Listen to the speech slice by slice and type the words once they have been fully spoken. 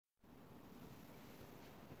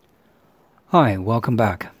Hi, welcome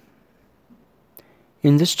back.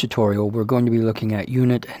 In this tutorial, we're going to be looking at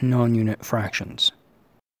unit and non-unit fractions.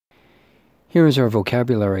 Here is our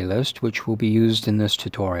vocabulary list, which will be used in this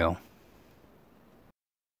tutorial.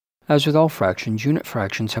 As with all fractions, unit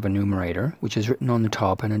fractions have a numerator, which is written on the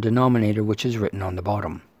top, and a denominator, which is written on the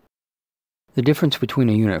bottom. The difference between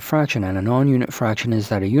a unit fraction and a non-unit fraction is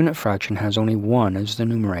that a unit fraction has only 1 as the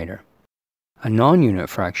numerator. A non-unit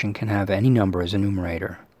fraction can have any number as a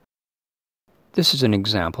numerator. This is an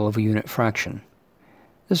example of a unit fraction.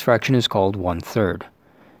 This fraction is called 1/3,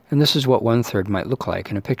 and this is what 1/3 might look like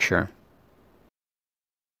in a picture.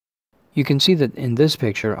 You can see that in this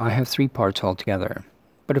picture I have 3 parts altogether,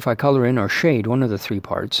 but if I color in or shade one of the 3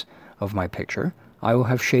 parts of my picture, I will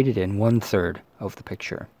have shaded in 1/3 of the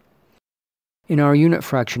picture. In our unit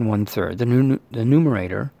fraction 1/3, the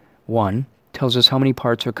numerator, 1, tells us how many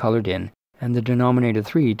parts are colored in, and the denominator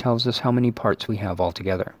 3 tells us how many parts we have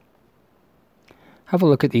altogether. Have a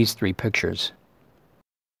look at these 3 pictures.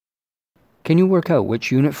 Can you work out which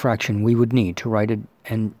unit fraction we would need to write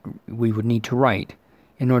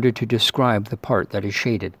in order to describe the part that is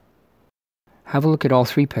shaded? Have a look at all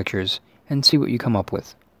 3 pictures and see what you come up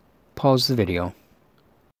with. Pause the video.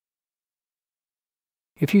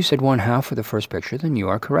 If you said 1/2 for the first picture, then you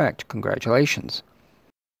are correct. Congratulations.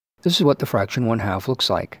 This is what the fraction 1/2 looks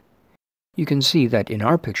like. You can see that in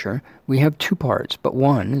our picture we have 2 parts, but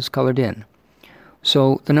 1 is colored in.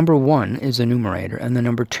 So the number 1 is the numerator and the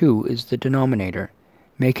number 2 is the denominator,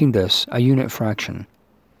 making this a unit fraction.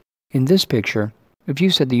 In this picture, if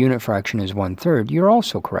you said the unit fraction is 1/3, you're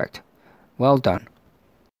also correct. Well done.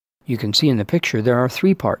 You can see in the picture there are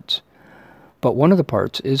 3 parts, but one of the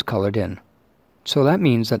parts is colored in. So that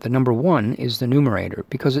means that the number 1 is the numerator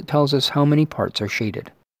because it tells us how many parts are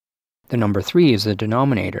shaded. The number 3 is the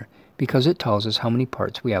denominator because it tells us how many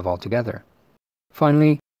parts we have altogether.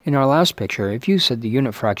 Finally, in our last picture, if you said the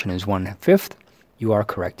unit fraction is 1/5, you are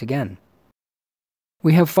correct again.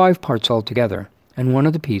 We have 5 parts altogether, and one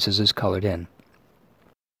of the pieces is colored in.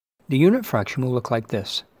 The unit fraction will look like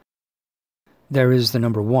this. There is the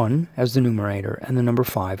number 1 as the numerator and the number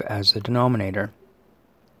 5 as the denominator.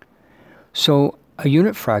 So, a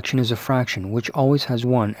unit fraction is a fraction which always has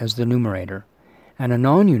 1 as the numerator, and a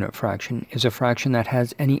non-unit fraction is a fraction that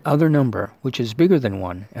has any other number which is bigger than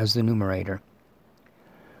 1 as the numerator.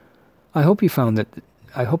 I hope you found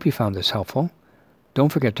this helpful.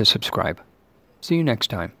 Don't forget to subscribe. See you next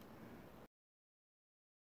time.